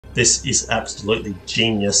This is absolutely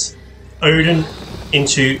genius. Odin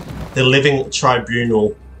into the living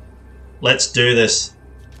tribunal. Let's do this.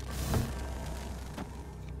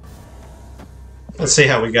 Let's see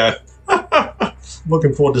how we go.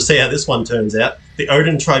 Looking forward to see how this one turns out. The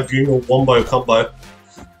Odin Tribunal Wombo combo.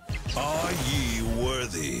 Are ye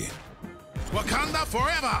worthy? Wakanda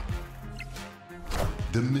forever!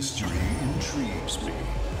 The mystery intrigues me.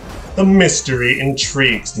 The mystery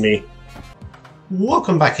intrigues me.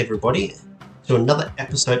 Welcome back, everybody, to another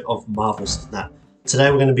episode of Marvel Snap.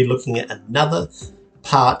 Today we're going to be looking at another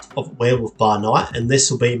part of Werewolf by Night, and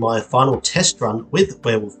this will be my final test run with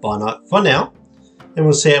Werewolf by Night for now. And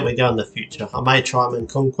we'll see how we go in the future. I may try him in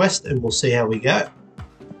Conquest and we'll see how we go.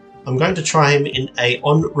 I'm going to try him in a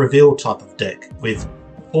on-reveal type of deck with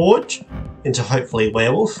Forge into hopefully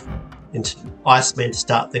Werewolf, into Iceman to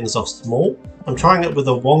start things off small. I'm trying it with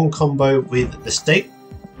a Wong combo with Mystique,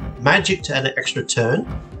 Magik to add an extra turn.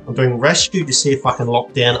 I'm doing Rescue to see if I can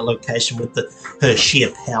lock down a location with her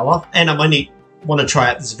sheer power. And I only want to try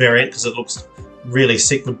out this variant because it looks really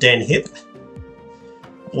sick with Dan Hip.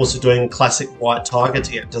 Also doing classic White Tiger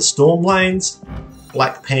to get to Storm Lanes,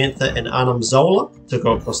 Black Panther and Arnim Zola to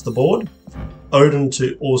go across the board, Odin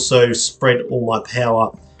to also spread all my power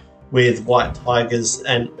with White Tigers,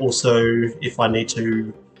 and also if I need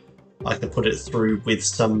to, I can put it through with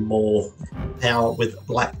some more power with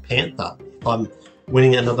Black Panther. If I'm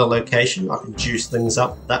winning another location, I can juice things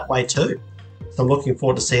up that way too. So I'm looking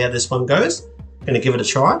forward to see how this one goes. Going to give it a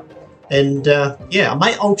try. And yeah, I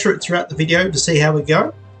may alter it throughout the video to see how we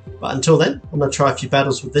go. But until then, I'm going to try a few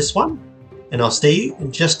battles with this one. And I'll see you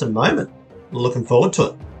in just a moment. I'm looking forward to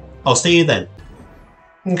it. I'll see you then.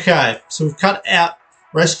 Okay, so we've cut out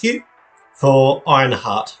Rescue for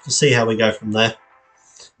Ironheart to see how we go from there.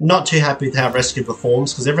 Not too happy with how Rescue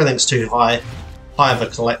performs because everything's too high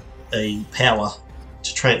of a power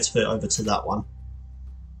to transfer over to that one.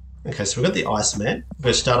 Okay, so we've got the Iceman. We're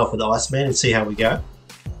going to start off with the Iceman and see how we go.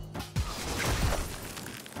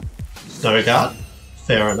 No regard.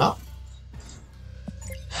 Fair enough.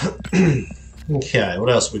 Okay, what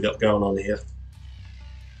else we got going on here?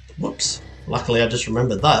 Whoops. Luckily I just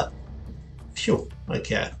remembered that. Phew.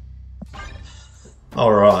 Okay.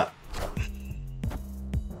 Alright.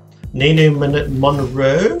 Nino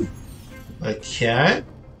Monroe. Okay.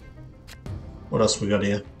 What else we got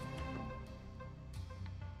here?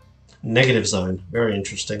 Negative Zone. Very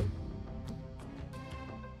interesting.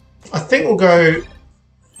 I think we'll go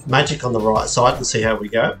Magik on the right side and see how we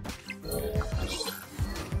go.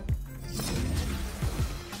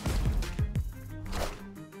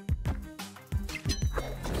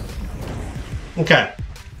 Okay,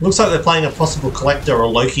 looks like they're playing a possible Collector or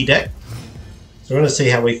Loki deck. So we're going to see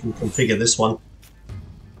how we can configure this one.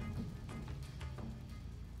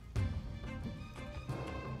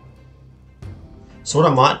 So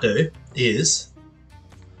what I might do is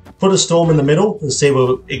put a Storm in the middle and see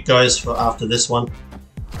where it goes for after this one.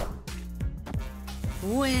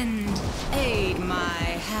 Wind, aid my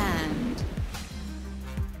hand.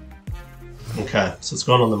 Okay, so it's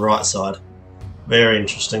gone on the right side. Very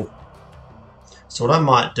interesting. So what I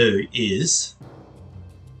might do is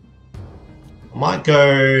I might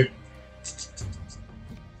go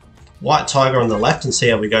White Tiger on the left and see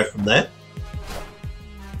how we go from there.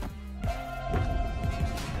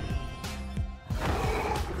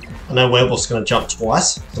 I know Werewolf's going to jump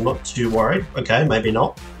twice, so I'm not too worried. Okay, maybe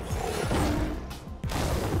not.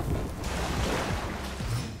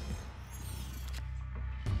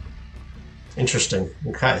 Interesting.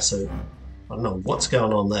 Okay, so I don't know what's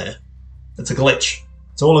going on there. It's a glitch.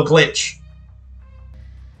 It's all a glitch.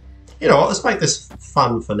 You know what, let's make this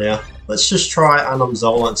fun for now. Let's just try Arnim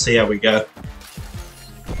Zola and see how we go.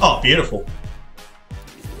 Oh, beautiful.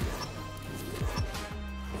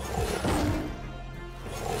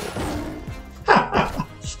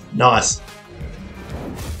 Nice.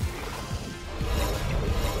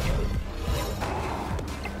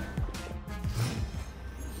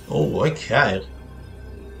 Oh, okay.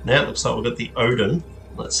 Now it looks like we've got the Odin.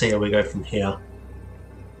 Let's see how we go from here.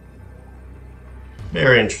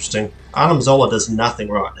 Very interesting. Arnim Zola does nothing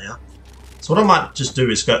right now. So what I might just do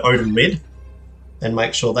is go Odin mid and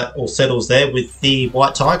make sure that all settles there with the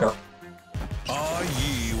White Tiger. Are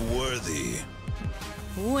ye worthy?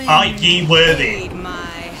 Wind, Are ye worthy? aid my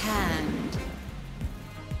hand.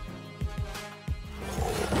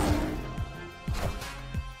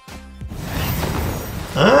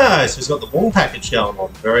 Ah, so he's got the Wong package going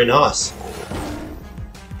on. Very nice.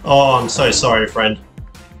 Oh, I'm so sorry, friend.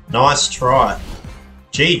 Nice try.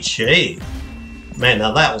 GG. Man,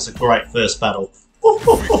 now that was a great first battle.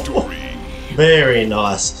 Very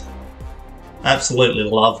nice. Absolutely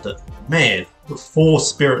loved it. Man, 4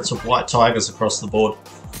 spirits of white tigers across the board.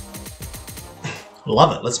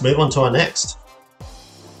 Love it. Let's move on to our next.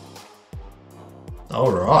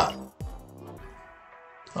 Alright.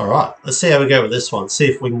 Alright, let's see how we go with this one. See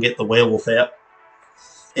if we can get the werewolf out.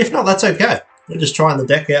 If not, that's okay. We're just trying the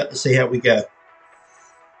deck out to see how we go.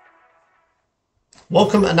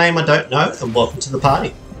 Welcome, a name I don't know, and welcome to the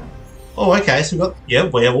party. Oh, okay, so we've got, yeah,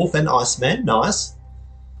 Werewolf and Iceman. Nice.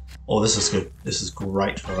 Oh, this is good. This is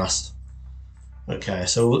great for us. Okay,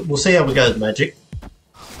 so we'll see how we go with Magik.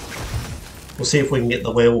 We'll see if we can get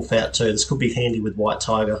the werewolf out too. This could be handy with White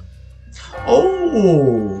Tiger.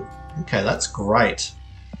 Oh! Okay, that's great.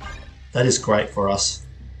 That is great for us.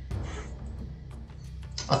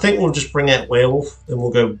 I think we'll just bring out Werewolf, then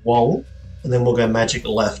we'll go Wong, and then we'll go Magik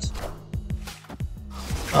left.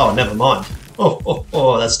 Oh, never mind.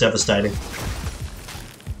 Oh, that's devastating.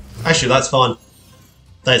 Actually, that's fine.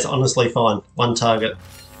 That's honestly fine. 1 target.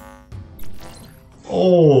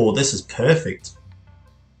 Oh, this is perfect.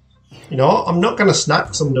 You know what? I'm not going to snap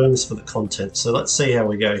because I'm doing this for the content, so let's see how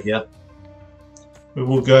we go here. We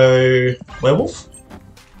will go Werewolf.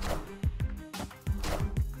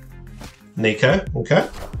 Nico, okay.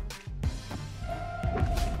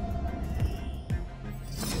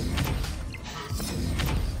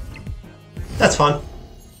 That's fine.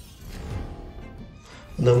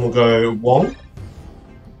 And then we'll go Wong.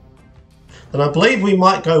 And I believe we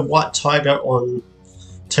might go White Tiger on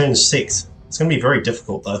turn 6. It's going to be very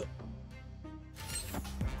difficult though.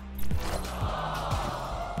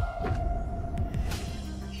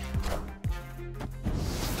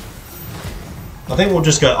 I think we'll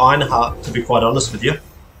just go Ironheart, to be quite honest with you.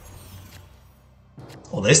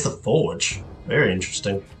 Oh, there's the Forge. Very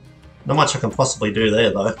interesting. Not much I can possibly do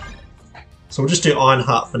there, though. So we'll just do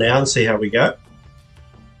Ironheart for now and see how we go.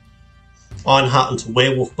 Ironheart into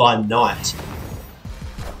Werewolf by Night.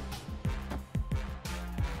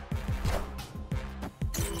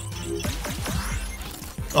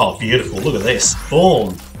 Oh, beautiful. Look at this.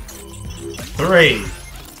 Boom. 3.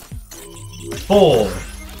 4.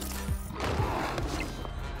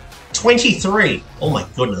 23! Oh my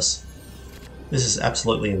goodness. This is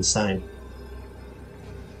absolutely insane.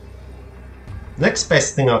 Next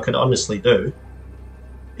best thing I could honestly do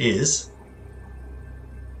is...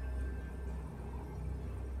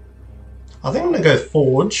 I think I'm going to go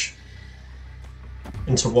Forge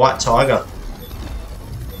into White Tiger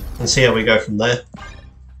and see how we go from there.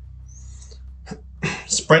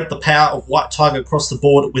 Spread the power of White Tiger across the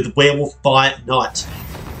board with Werewolf by Night.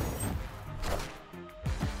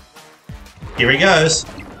 Here he goes.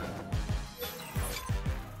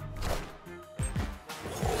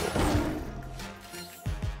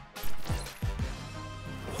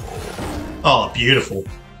 Oh, beautiful.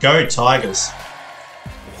 Go Tigers.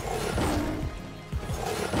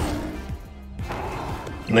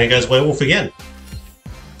 And there goes Werewolf again.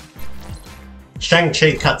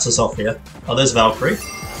 Shang-Chi cuts us off here. Oh, there's Valkyrie.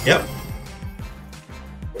 Yep.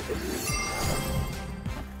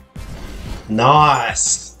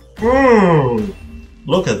 Nice.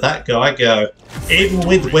 Look at that guy go. Even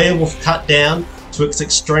with Werewolf cut down to its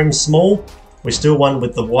extreme small, we still won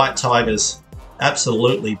with the White Tigers.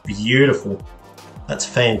 Absolutely beautiful. That's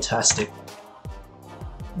fantastic.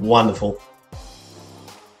 Wonderful.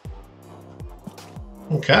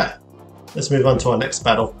 Okay, let's move on to our next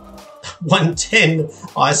battle. 110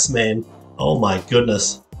 Iceman. Oh my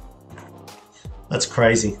goodness. That's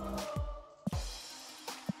crazy.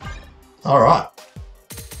 Alright.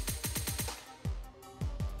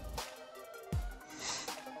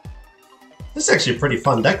 This is actually a pretty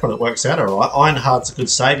fun deck when it works out alright. Ironheart's a good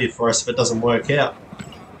saviour for us if it doesn't work out.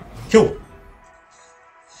 Cool.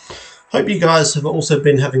 Hope you guys have also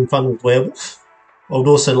been having fun with Werewolf. I would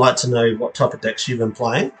also like to know what type of decks you've been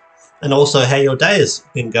playing. And also how your day has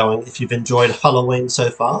been going if you've enjoyed Halloween so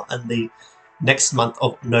far and the next month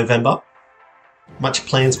of November. Much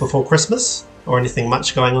plans before Christmas or anything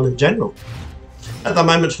much going on in general? At the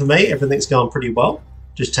moment for me, everything's going pretty well.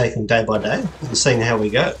 Just taking day by day and seeing how we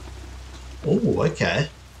go. Oh, okay.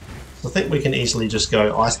 I think we can easily just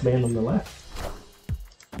go Iceman on the left.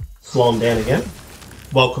 Slow him down again.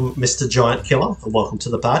 Welcome, Mr. Giant Killer, and welcome to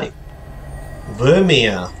the party.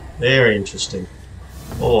 Vermeer. Very interesting.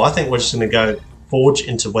 Oh, I think we're just going to go Forge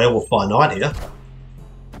into Werewolf by Night here.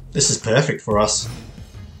 This is perfect for us.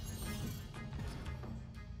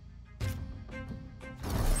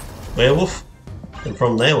 Werewolf. And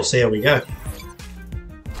from there, we'll see how we go.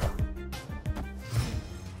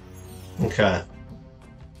 Okay.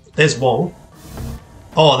 There's Wong.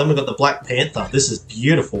 Oh, then we've got the Black Panther. This is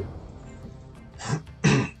beautiful.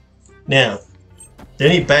 Now, The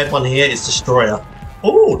only bad one here is Destroyer.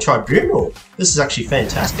 Oh, Tribunal. This is actually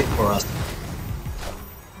fantastic for us.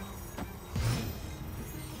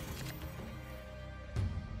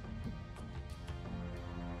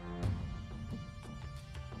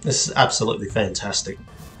 This is absolutely fantastic.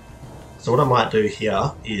 So what I might do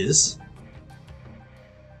here is...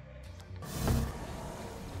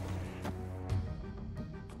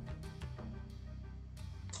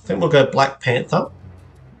 I think we'll go Black Panther.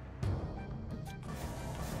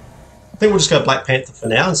 I think we'll just go Black Panther for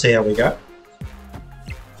now and see how we go.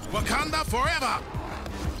 Wakanda forever!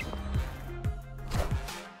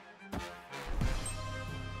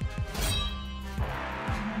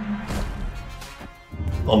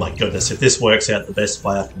 Oh my goodness, if this works out the best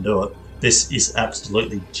way I can do it. This is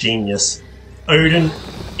absolutely genius. Odin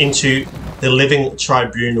into the Living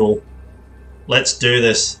Tribunal. Let's do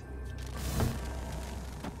this.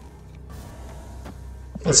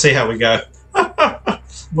 Let's see how we go.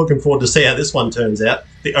 Looking forward to see how this one turns out.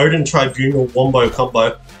 The Odin Tribunal Wombo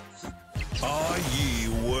combo. Are ye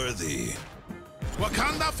worthy?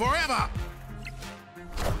 Wakanda forever!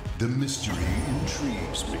 The mystery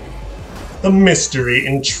intrigues me. The mystery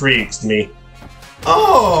intrigues me.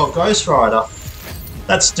 Oh, Ghost Rider.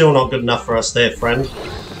 That's still not good enough for us there, friend.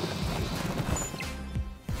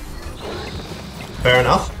 Fair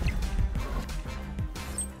enough.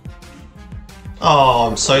 Oh,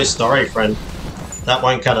 I'm so sorry, friend. That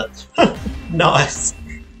won't cut it. Nice.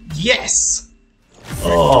 Yes!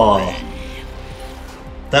 Oh.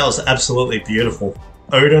 That was absolutely beautiful.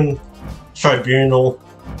 Odin, Tribunal,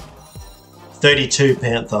 32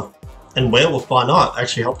 Panther, and Werewolf by Night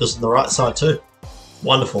actually helped us on the right side too.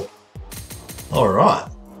 Wonderful. Alright.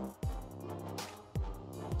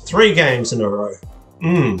 3 games in a row.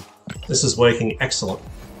 This is working excellent.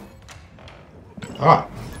 Alright,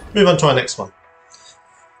 move on to our next one.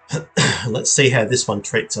 Let's see how this one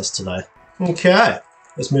treats us today. Okay,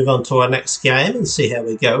 let's move on to our next game and see how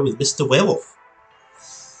we go with Mr. Werewolf.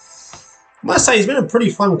 I must say he's been a pretty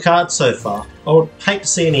fun card so far. I would hate to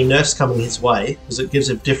see any nerfs coming his way, because it gives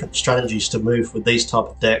him different strategies to move with these type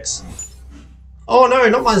of decks. Oh no,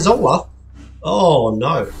 not my Zola! Oh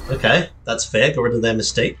no. Okay, that's fair, get rid of their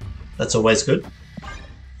Mystique. That's always good.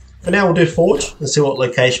 For now we'll do Forge and see what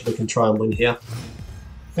location we can try and win here.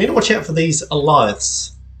 We need to watch out for these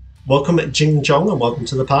Alliaths. Welcome Jing Jong and welcome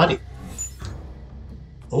to the party.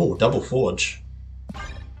 Oh, double Forge.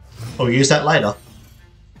 I'll use that later.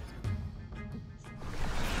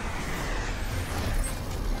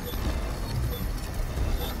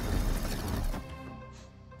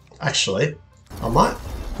 Actually, I might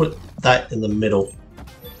put that in the middle.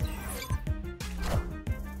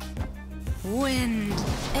 Wind,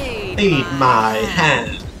 Aid my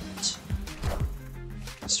hand.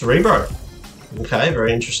 Cerebro. Okay,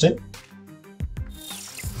 very interesting.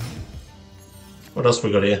 What else we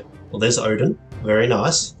got here? Well, there's Odin. Very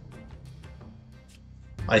nice.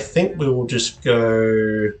 I think we will just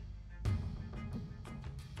go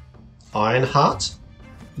Ironheart.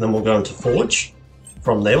 And then we'll go into Forge.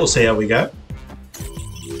 From there, we'll see how we go.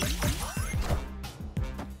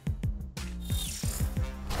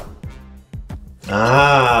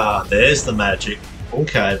 Ah, there's the Magik.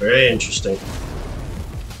 Okay, very interesting.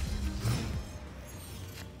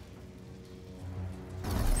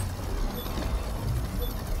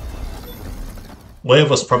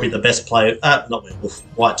 Werewolf's probably the best player. Not Werewolf,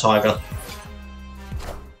 White Tiger.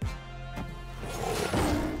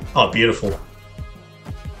 Oh, beautiful.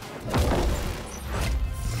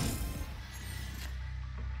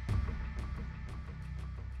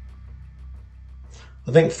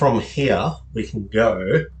 I think from here we can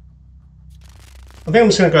go. I think I'm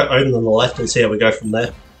just going to go Odin on the left and see how we go from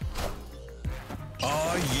there.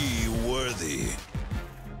 Are ye worthy?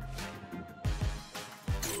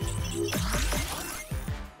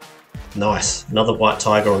 Nice. Another White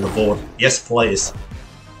Tiger on the board. Yes, please.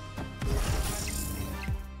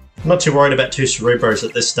 I'm not too worried about 2 Cerebros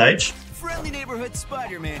at this stage. Friendly neighborhood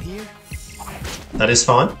Spider-Man here. That is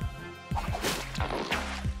fine.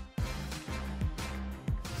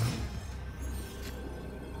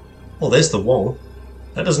 Well, there's the Wong.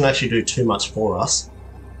 That doesn't actually do too much for us.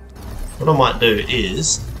 What I might do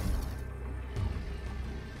is...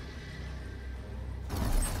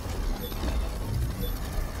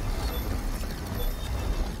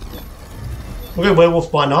 we'll go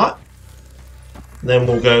Werewolf by Night. Then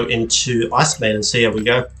we'll go into Iceman and see how we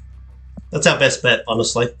go. That's our best bet,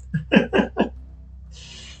 honestly.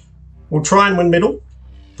 We'll try and win middle.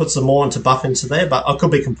 Put some more into buff into there, but I could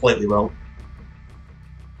be completely wrong.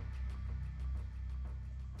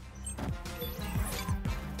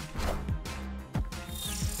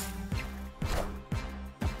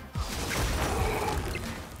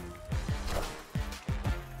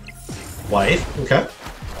 Wave, okay.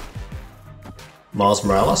 Miles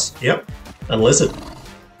Morales, yep. And Lizard.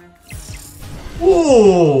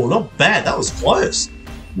 Ooh, not bad. That was close.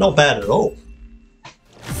 Not bad at all.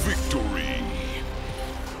 Victory.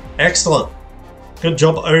 Excellent. Good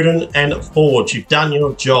job, Odin and Forge. You've done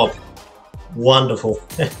your job. Wonderful.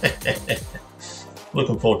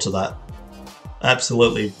 Looking forward to that.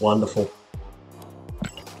 Absolutely wonderful.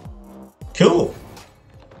 Cool.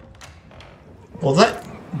 Well, that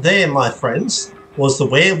there, my friends, was the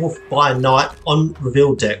Werewolf by Night on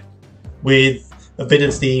reveal deck with a bit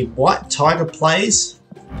of the White Tiger plays,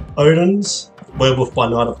 Odin's, Werewolf by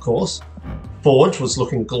Night of course. Forge was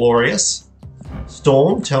looking glorious.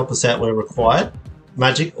 Storm to help us out where required.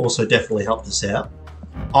 Magik also definitely helped us out.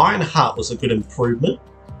 Ironheart was a good improvement.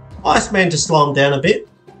 Iceman to slow him down a bit.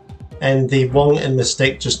 And the Wong and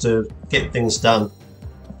Mystique just to get things done.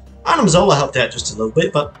 Arnim Zola helped out just a little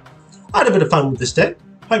bit, but I had a bit of fun with this deck.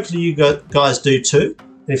 Hopefully you guys do too.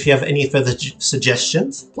 And if you have any further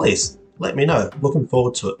suggestions, please let me know. Looking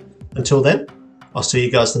forward to it. Until then, I'll see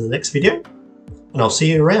you guys in the next video, and I'll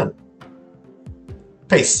see you around.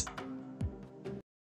 Peace.